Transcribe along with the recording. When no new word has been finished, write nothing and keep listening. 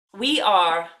We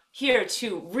are here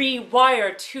to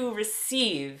rewire to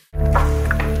receive.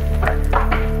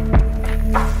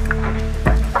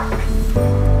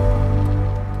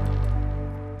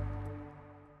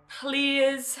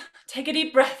 Please take a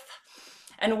deep breath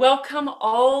and welcome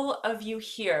all of you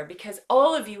here, because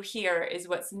all of you here is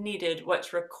what's needed,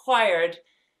 what's required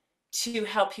to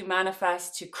help you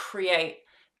manifest, to create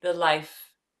the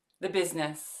life, the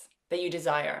business that you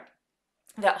desire,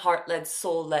 that heart-led,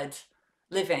 soul-led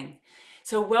living.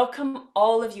 So welcome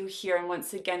all of you here, and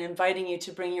once again inviting you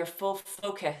to bring your full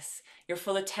focus, your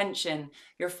full attention,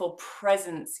 your full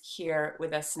presence here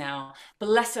with us now.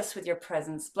 Bless us with your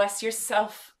presence. Bless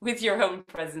yourself with your own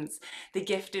presence, the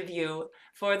gift of you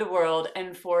for the world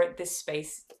and for this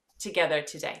space together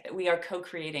today that we are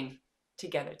co-creating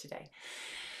together today.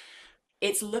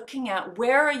 It's looking at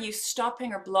where are you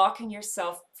stopping or blocking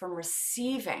yourself from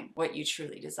receiving what you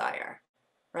truly desire,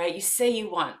 right? You say you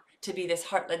want to be this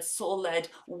heart-led, soul-led,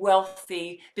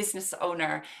 wealthy business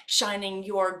owner, shining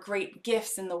your great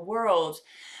gifts in the world.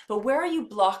 But where are you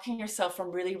blocking yourself from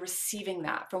really receiving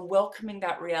that, from welcoming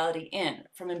that reality in,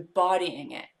 from embodying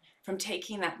it, from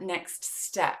taking that next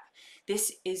step?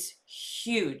 This is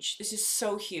huge. This is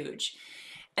so huge.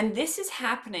 And this is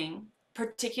happening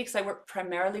particularly because I work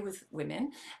primarily with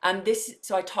women.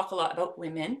 So I talk a lot about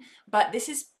women, but this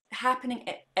is happening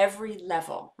at every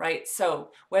level, right?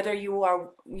 So whether you are,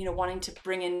 wanting to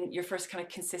bring in your first kind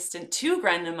of consistent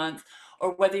 $2,000 a month,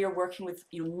 or whether you're working with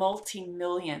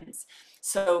multi-millions.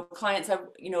 So clients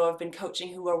I've been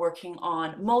coaching who are working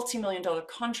on multi-million-dollar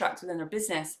contracts within their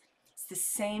business. It's the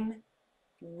same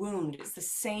wound. It's the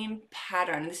same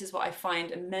pattern. This is what I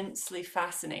find immensely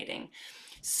fascinating.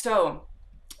 So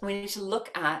we need to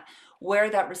look at where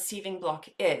that receiving block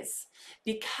is,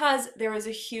 because there is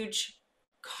a huge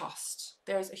cost.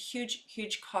 There's a huge,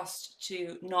 huge cost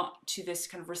to this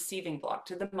kind of receiving block,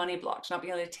 to the money block, to not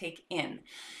being able to take in.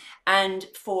 And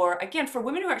for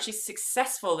women who are actually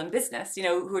successful in business,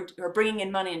 who are bringing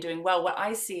in money and doing well, what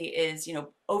I see is,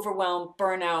 overwhelm,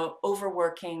 burnout,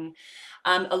 overworking,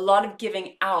 a lot of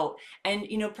giving out. And,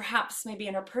 perhaps maybe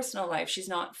in her personal life, she's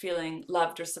not feeling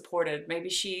loved or supported. Maybe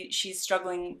she's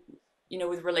struggling,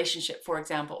 with relationship, for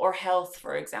example, or health,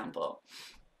 for example.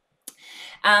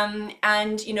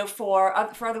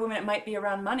 For other women, it might be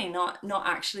around money, not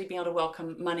actually being able to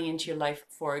welcome money into your life,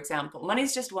 for example. Money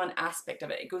is just one aspect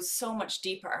of it. It goes so much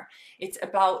deeper. It's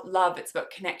about love. It's about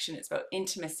connection. It's about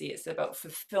intimacy. It's about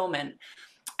fulfillment.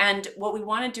 And what we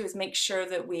want to do is make sure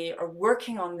that we are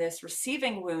working on this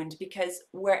receiving wound, because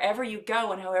wherever you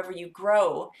go and however you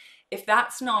grow, if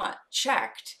that's not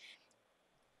checked,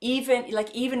 even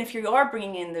if you are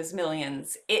bringing in those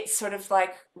millions, it's sort of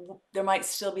like there might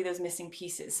still be those missing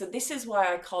pieces. So this is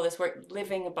why I call this work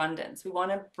living abundance. We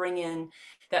want to bring in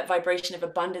that vibration of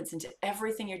abundance into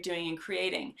everything you're doing and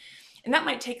creating. And that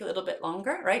might take a little bit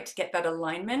longer, right, to get that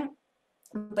alignment.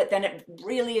 But then it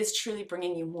really is truly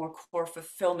bringing you more core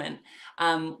fulfillment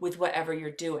with whatever you're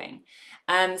doing.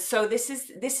 And so this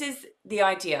is the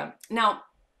idea. Now,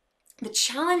 the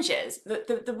challenge is,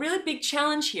 the really big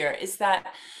challenge here is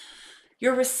that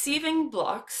your receiving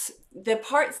blocks, the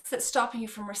parts that's stopping you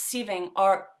from receiving,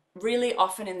 are really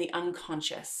often in the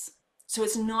unconscious. So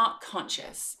it's not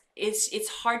conscious. It's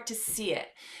hard to see it.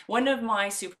 One of my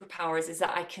superpowers is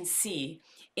that I can see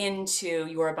into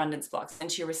your abundance blocks,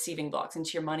 into your receiving blocks,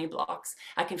 into your money blocks.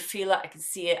 I can feel it, I can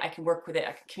see it, I can work with it,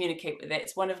 I can communicate with it.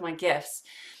 It's one of my gifts.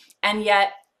 And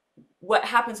yet, what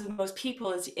happens with most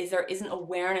people is there isn't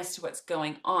awareness to what's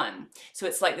going on. So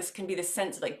it's like, this can be the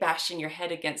sense of like bashing your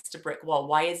head against a brick wall.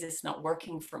 Why is this not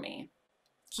working for me?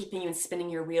 Keeping you in spinning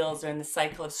your wheels, or in the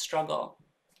cycle of struggle,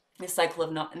 the cycle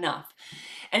of not enough.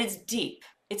 And it's deep.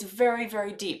 It's very,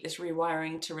 very deep, this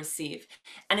rewiring to receive.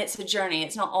 And it's a journey.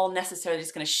 It's not all necessarily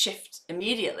just going to shift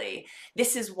immediately.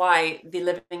 This is why the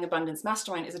Living Abundance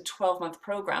Mastermind is a 12-month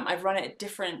program. I've run it at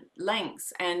different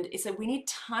lengths. And it's like we need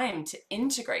time to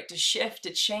integrate, to shift,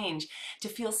 to change, to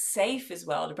feel safe as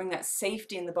well, to bring that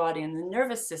safety in the body and the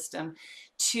nervous system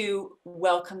to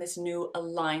welcome this new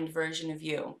aligned version of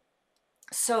you.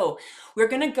 So we're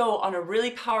going to go on a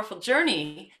really powerful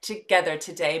journey together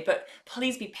today, but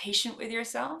please be patient with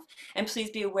yourself, and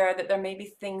please be aware that there may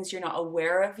be things you're not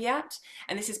aware of yet.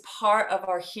 And this is part of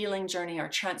our healing journey, our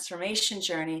transformation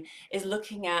journey, is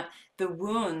looking at the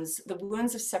wounds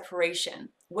of separation.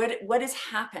 What has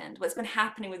happened? What's been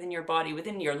happening within your body,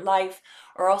 within your life,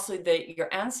 or also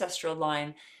your ancestral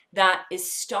line, that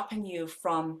is stopping you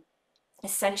from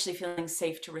essentially feeling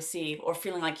safe to receive, or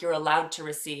feeling like you're allowed to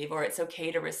receive, or it's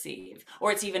okay to receive,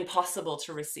 or it's even possible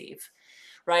to receive.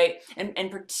 right?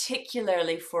 And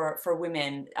particularly for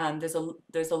women, there's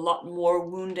a lot more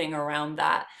wounding around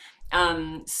that.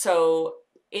 So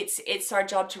it's our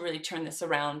job to really turn this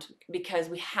around, because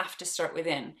we have to start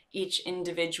within. Each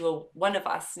individual one of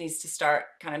us needs to start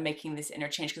kind of making this inner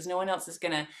change, because no one else is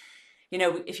gonna,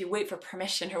 if you wait for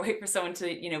permission or wait for someone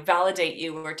to, validate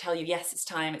you or tell you, yes, it's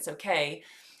time, it's okay.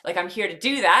 Like, I'm here to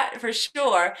do that for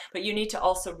sure, but you need to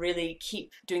also really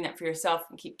keep doing that for yourself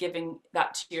and keep giving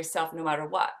that to yourself no matter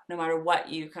what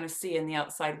you kind of see in the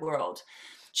outside world.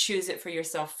 Choose it for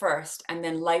yourself first, and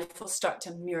then life will start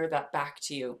to mirror that back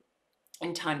to you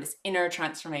in time, this inner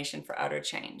transformation for outer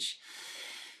change.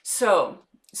 So,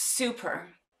 super.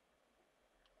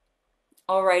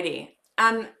 Alrighty.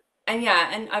 And yeah,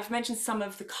 and I've mentioned some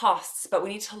of the costs, but we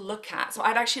need to look at, so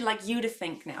I'd actually like you to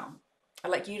think now.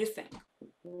 I'd like you to think,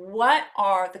 what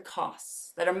are the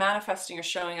costs that are manifesting or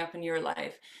showing up in your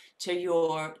life to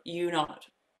you not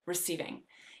receiving,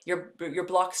 your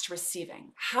blocks to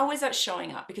receiving? How is that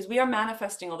showing up? Because we are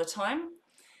manifesting all the time,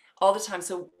 all the time.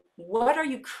 So what are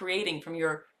you creating from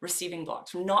your receiving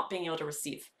blocks, from not being able to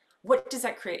receive? What does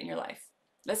that create in your life?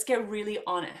 Let's get really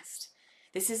honest.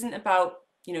 This isn't about,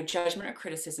 judgment or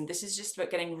criticism. This is just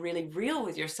about getting really real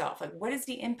with yourself. Like, what is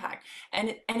the impact?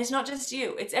 And it's not just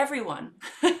you, it's everyone.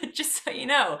 Just so you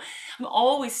know, I'm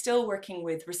always still working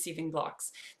with receiving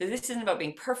blocks. This isn't about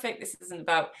being perfect. This isn't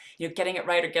about, getting it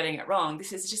right or getting it wrong.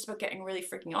 This is just about getting really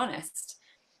freaking honest.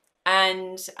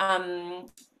 And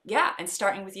yeah, and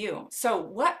starting with you. So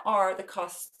what are the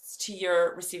costs to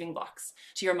your receiving blocks,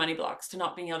 to your money blocks, to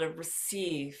not being able to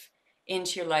receive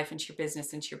into your life, into your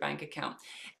business, into your bank account?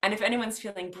 And if anyone's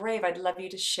feeling brave, I'd love you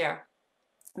to share,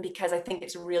 because I think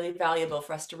it's really valuable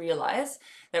for us to realize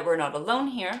that we're not alone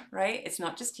here, right? It's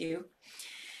not just you.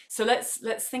 So let's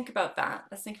think about that.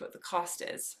 Let's think about what the cost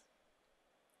is.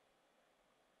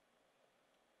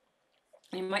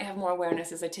 And you might have more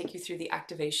awareness as I take you through the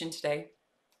activation today.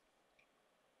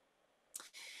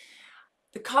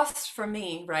 The cost for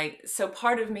me, right? So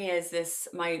part of me is this,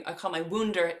 I call my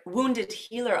wounded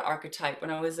healer archetype.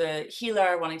 When I was a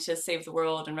healer wanting to save the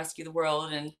world and rescue the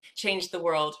world and change the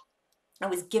world, I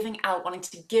was giving out, wanting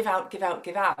to give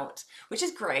out, which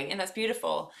is great and that's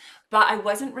beautiful, but I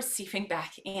wasn't receiving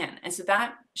back in. And so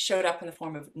that showed up in the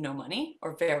form of no money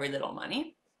or very little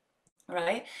money.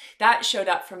 Right? That showed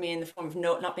up for me in the form of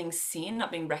not being seen,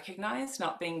 not being recognized,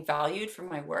 not being valued for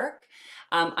my work,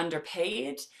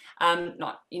 underpaid,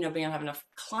 not, being able to have enough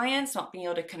clients, not being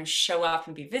able to kind of show up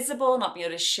and be visible, not being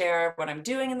able to share what I'm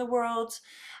doing in the world.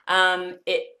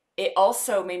 It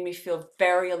also made me feel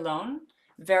very alone,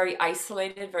 very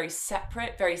isolated, very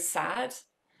separate, very sad.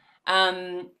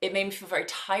 It made me feel very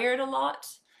tired a lot,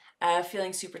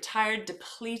 feeling super tired,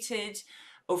 depleted,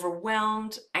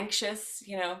 overwhelmed, anxious,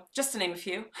 just to name a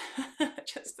few,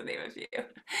 just to name a few.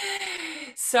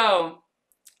 So,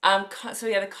 so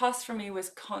yeah, the cost for me was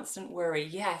constant worry.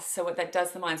 Yes. So what that does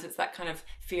to the mind, so it's that kind of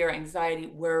fear, anxiety,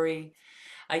 worry,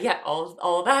 yeah,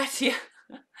 all that. Yeah.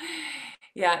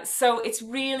 Yeah, so it's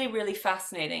really, really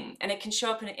fascinating, and it can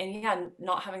show up in yeah,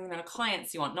 not having the amount of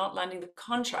clients you want, not landing the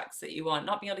contracts that you want,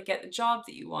 not being able to get the job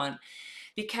that you want,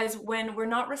 because when we're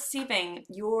not receiving,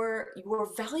 your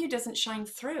value doesn't shine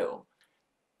through.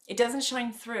 It doesn't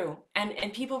shine through, and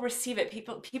people receive it.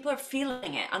 People are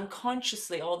feeling it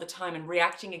unconsciously all the time and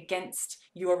reacting against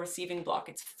your receiving block.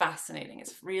 It's fascinating.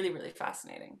 It's really, really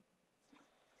fascinating.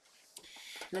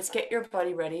 Let's get your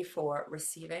body ready for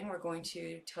receiving. We're going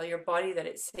to tell your body that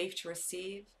it's safe to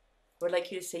receive. I would like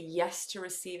you to say yes to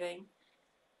receiving.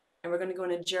 And we're going to go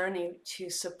on a journey to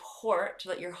support, to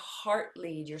let your heart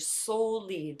lead, your soul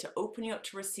lead, to open you up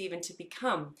to receive and to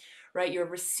become, right? You're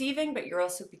receiving, but you're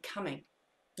also becoming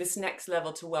this next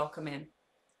level to welcome in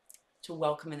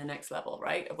the next level,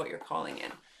 right? Of what you're calling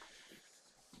in.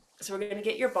 So we're going to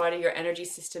get your body, your energy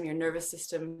system, your nervous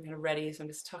system kind of ready. So I'm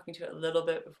just talking to it a little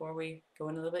bit before we go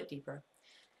in a little bit deeper.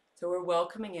 So we're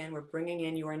welcoming in, we're bringing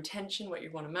in your intention, what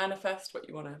you want to manifest, what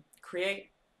you want to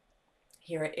create.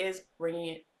 Here it is, bringing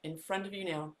it in front of you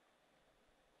now.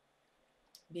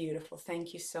 Beautiful.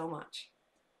 Thank you so much.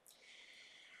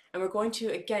 And we're going to,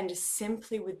 again, just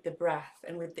simply with the breath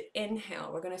and with the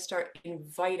inhale, we're going to start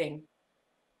inviting,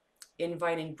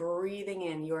 breathing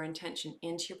in your intention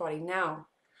into your body. Now,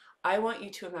 I want you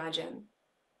to imagine,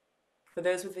 for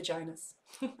those with vaginas,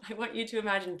 I want you to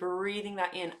imagine breathing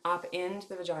that in, up into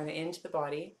the vagina, into the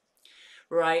body,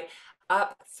 right?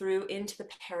 Up through into the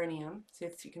perineum. So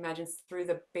if you can imagine through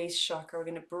the base chakra, we're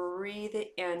going to breathe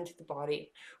it into the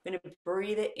body. We're going to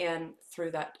breathe it in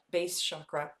through that base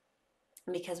chakra,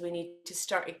 because we need to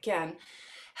start again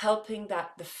helping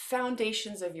that the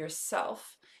foundations of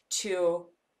yourself to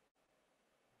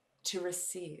to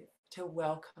receive, to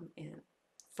welcome in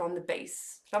from the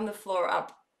base, from the floor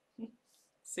up.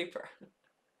 Super.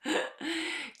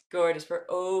 Gorgeous. We're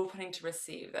opening to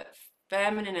receive that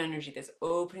feminine energy that's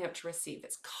opening up to receive,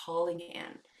 that's calling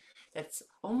in, that's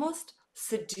almost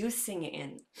seducing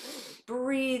in,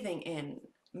 breathing in,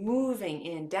 moving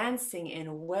in, dancing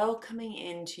in, welcoming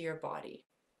into your body.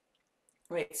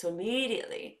 Right? So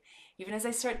immediately, even as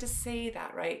I start to say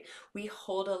that, right, we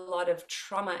hold a lot of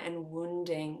trauma and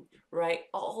wounding, right?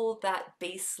 All that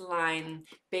baseline,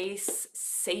 base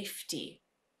safety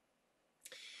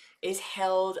is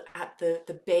held at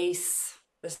the base,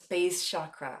 the base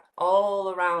chakra, all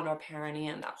around our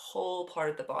perineum, that whole part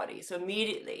of the body. So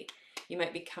immediately you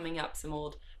might be coming up some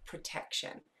old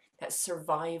protection. That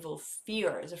survival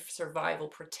fear, a survival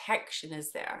protection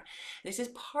is there. This is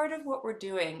part of what we're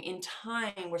doing. In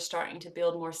time, we're starting to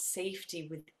build more safety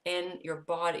within your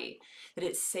body, that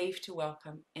it's safe to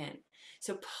welcome in.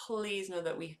 So please know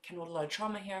that we can hold a lot of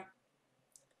trauma here.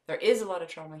 There is a lot of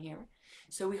trauma here.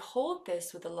 So we hold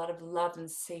this with a lot of love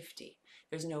and safety.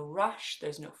 There's no rush,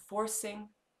 there's no forcing.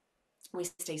 We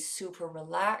stay super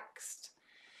relaxed.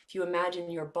 If you imagine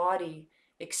your body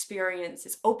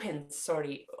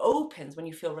opens when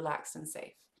you feel relaxed and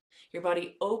safe. Your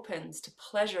body opens to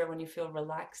pleasure when you feel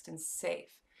relaxed and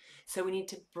safe. So we need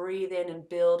to breathe in and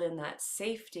build in that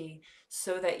safety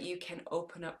so that you can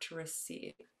open up to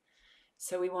receive.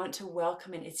 So we want to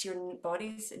welcome in. It's your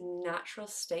body's natural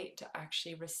state to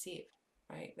actually receive,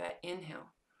 right? That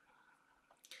inhale.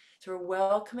 So we're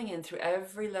welcoming in through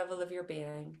every level of your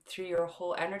being, through your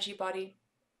whole energy body,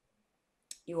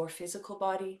 your physical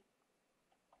body,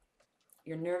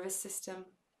 your nervous system,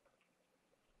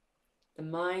 the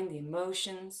mind, the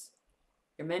emotions,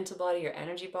 your mental body, your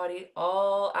energy body.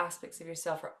 All aspects of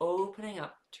yourself are opening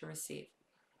up to receive,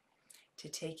 to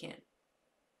take in,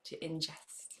 to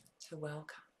ingest, to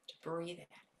welcome, to breathe in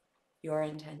your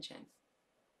intention.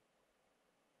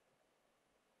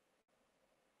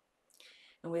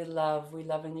 And we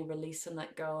lovingly release and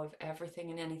let go of everything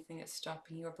and anything that's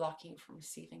stopping you or blocking you from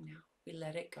receiving now. We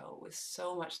let it go with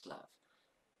so much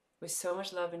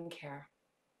love and care,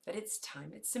 that it's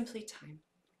time. It's simply time.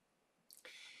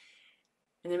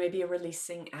 And there may be a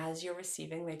releasing as you're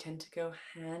receiving. They tend to go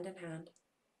hand in hand.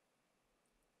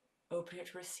 Open it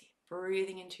to receive,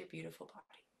 breathing into your beautiful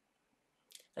body.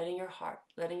 Letting your heart,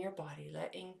 letting your body,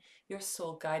 letting your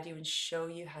soul guide you and show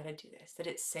you how to do this. That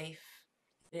it's safe,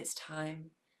 that it's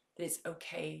time, that it's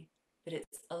okay, that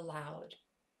it's allowed.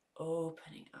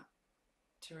 Opening up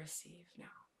to receive now.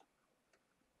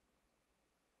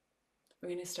 We're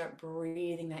going to start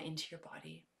breathing that into your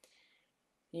body.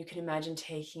 You can imagine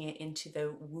taking it into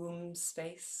the womb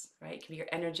space, right? It can be your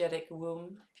energetic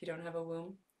womb if you don't have a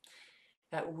womb.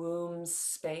 That womb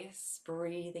space,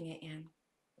 breathing it in,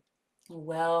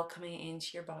 welcoming it into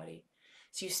your body.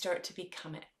 So you start to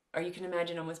become it. Or you can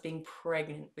imagine almost being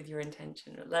pregnant with your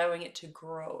intention, allowing it to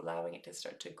grow, allowing it to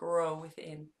start to grow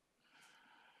within.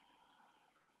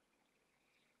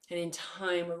 And in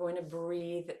time, we're going to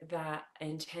breathe that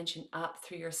intention up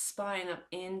through your spine, up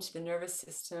into the nervous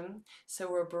system. So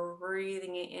we're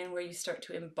breathing it in where you start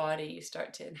to embody, you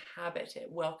start to inhabit it,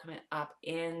 welcome it up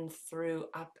in, through,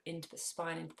 up into the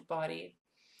spine, into the body,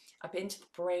 up into the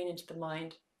brain, into the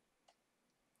mind.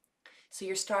 So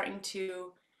you're starting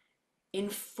to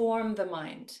inform the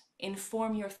mind,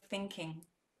 inform your thinking,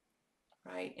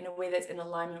 right? In a way that's in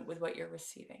alignment with what you're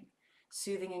receiving.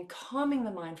 Soothing and calming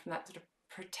the mind from that sort of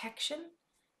protection,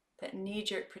 that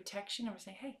knee-jerk protection, and we're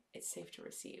saying, hey, it's safe to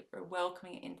receive. We're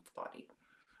welcoming it into the body.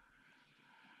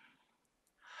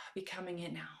 Becoming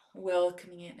it now,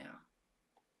 welcoming it now.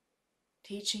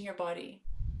 Teaching your body,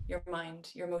 your mind,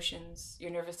 your emotions,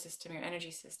 your nervous system, your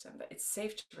energy system, that it's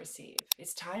safe to receive.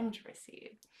 It's time to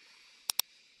receive.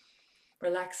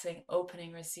 Relaxing,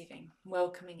 opening, receiving,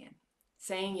 welcoming in.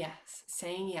 Saying yes,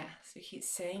 saying yes. We keep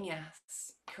saying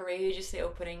yes. Courageously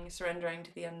opening, surrendering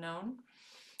to the unknown.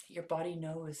 Your body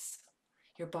knows.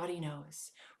 Your body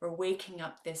knows. We're waking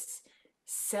up this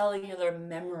cellular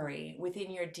memory within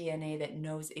your DNA that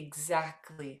knows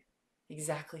exactly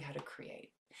how to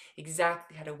create,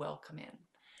 exactly how to welcome in.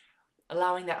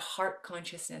 Allowing that heart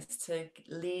consciousness to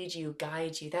lead you,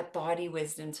 guide you, that body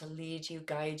wisdom to lead you,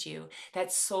 guide you,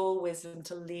 that soul wisdom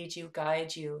to lead you,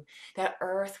 guide you, that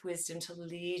earth wisdom to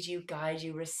lead you, guide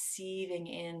you, receiving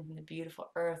in from the beautiful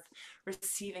earth,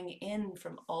 receiving in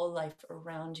from all life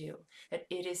around you, that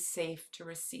it is safe to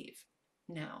receive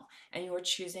now. And you're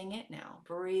choosing it now,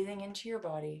 breathing into your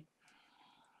body.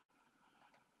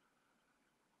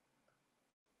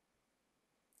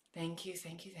 Thank you,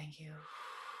 thank you, thank you.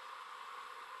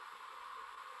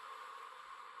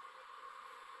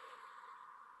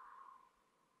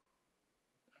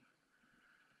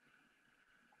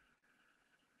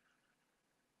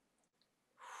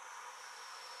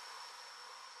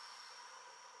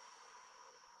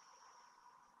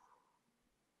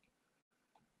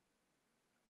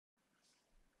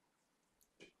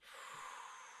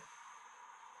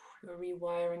 You're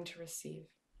rewiring to receive.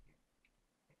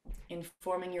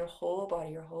 Informing your whole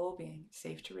body, your whole being,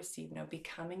 safe to receive now,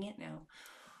 becoming it now.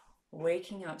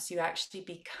 Waking up so you actually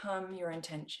become your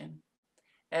intention.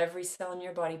 Every cell in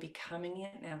your body becoming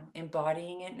it now,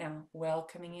 embodying it now,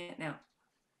 welcoming it now.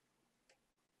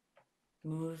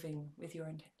 Moving with your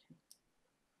intention.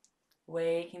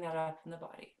 Waking that up in the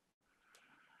body.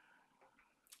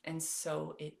 And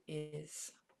so it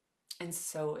is. And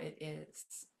so it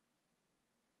is.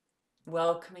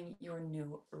 Welcoming your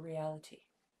new reality.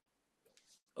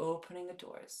 Opening the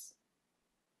doors.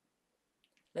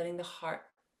 Letting the heart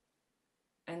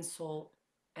and soul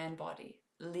and body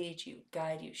lead you,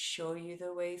 guide you, show you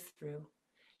the way through,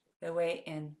 the way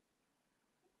in.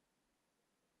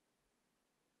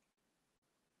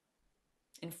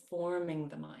 Informing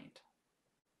the mind.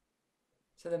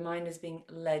 So the mind is being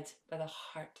led by the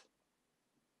heart.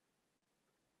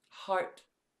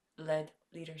 Heart-led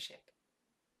leadership.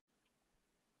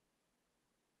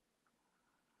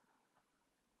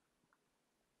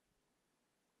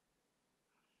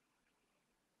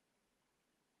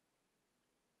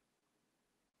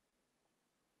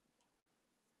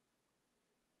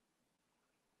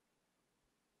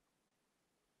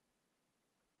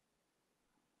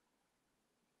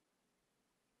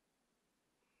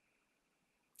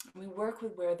 We work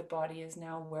with where the body is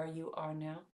now, where you are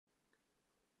now.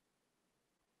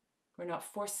 We're not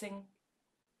forcing.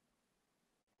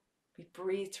 We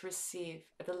breathe to receive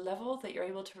at the level that you're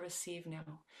able to receive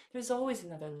now. There's always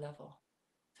another level.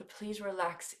 So please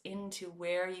relax into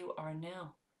where you are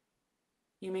now.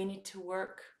 You may need to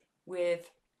work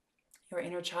with your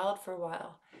inner child for a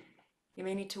while. You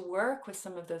may need to work with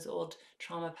some of those old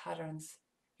trauma patterns.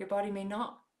 Your body may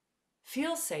not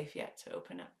feel safe yet to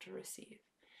open up to receive.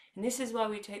 And this is why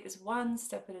we take this one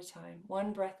step at a time,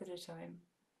 one breath at a time,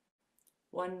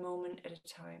 one moment at a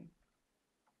time.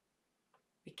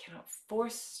 We cannot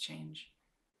force change.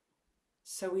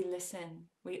 So we listen,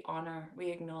 we honor,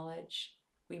 we acknowledge,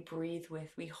 we breathe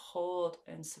with, we hold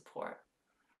and support.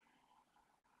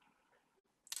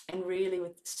 And really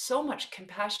with so much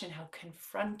compassion, how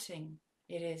confronting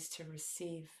it is to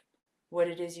receive what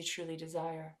it is you truly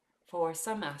desire for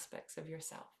some aspects of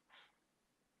yourself.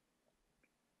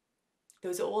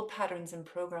 Those old patterns and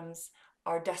programs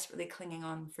are desperately clinging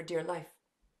on for dear life.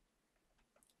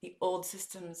 The old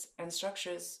systems and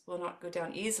structures will not go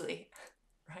down easily,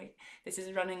 right? This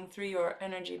is running through your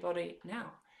energy body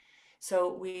now.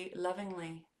 So we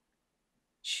lovingly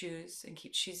choose and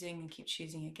keep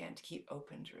choosing again to keep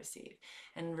open to receive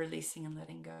and releasing and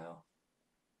letting go.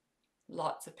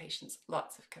 Lots of patience,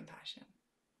 lots of compassion,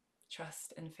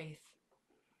 trust and faith.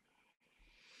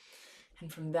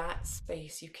 And from that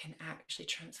space, you can actually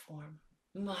transform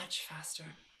much faster,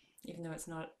 even though it's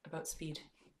not about speed.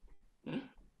 You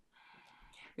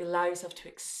allow yourself to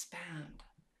expand.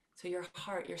 So your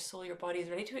heart, your soul, your body is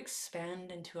ready to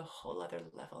expand into a whole other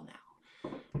level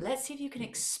now. Let's see if you can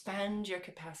expand your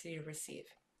capacity to receive.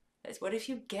 What if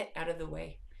you get out of the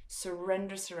way?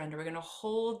 Surrender, surrender. We're going to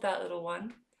hold that little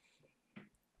one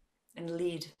and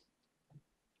lead.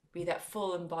 Be that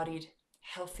full embodied,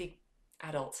 healthy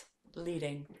adult.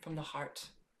 Leading from the heart,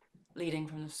 leading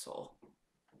from the soul.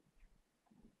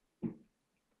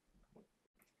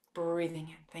 Breathing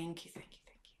in. Thank you, thank you,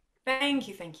 thank you. Thank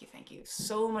you, thank you, thank you.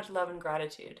 So much love and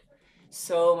gratitude.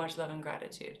 So much love and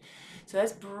gratitude. So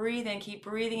let's breathe in, keep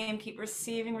breathing in, keep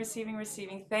receiving, receiving,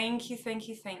 receiving. Thank you, thank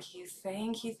you, thank you.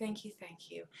 Thank you, thank you,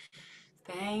 thank you.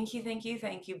 Thank you, thank you,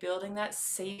 thank you. Building that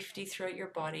safety throughout your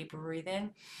body. Breathe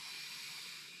in.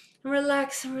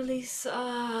 Relax and release.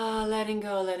 Letting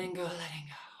go, letting go, letting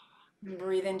go.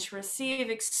 Breathe in to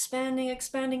receive, expanding,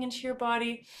 expanding into your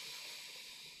body.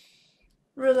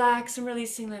 Relax and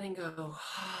releasing, letting go.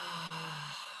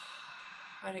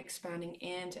 And expanding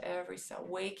into every cell,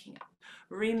 waking up,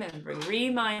 remembering,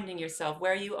 reminding yourself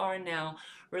where you are now,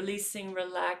 releasing,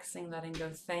 relaxing, letting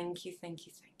go. Thank you, thank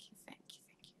you, thank you, thank you,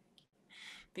 thank you.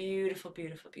 Beautiful,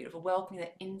 beautiful, beautiful. Welcoming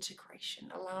that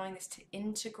integration, allowing this to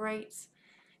integrate,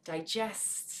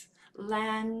 digest,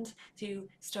 land, to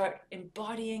start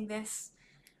embodying this,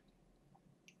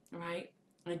 right,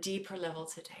 on a deeper level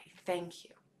today. Thank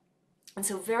you. And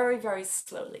so very, very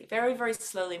slowly,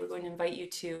 we're going to invite you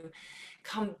to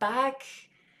come back,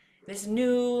 this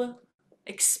new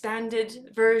expanded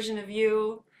version of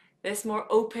you, this more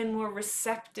open, more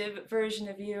receptive version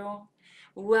of you,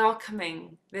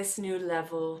 welcoming this new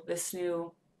level, this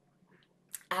new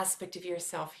aspect of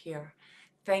yourself here.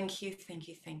 Thank you, thank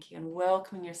you, thank you, and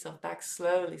welcoming yourself back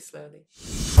slowly, slowly.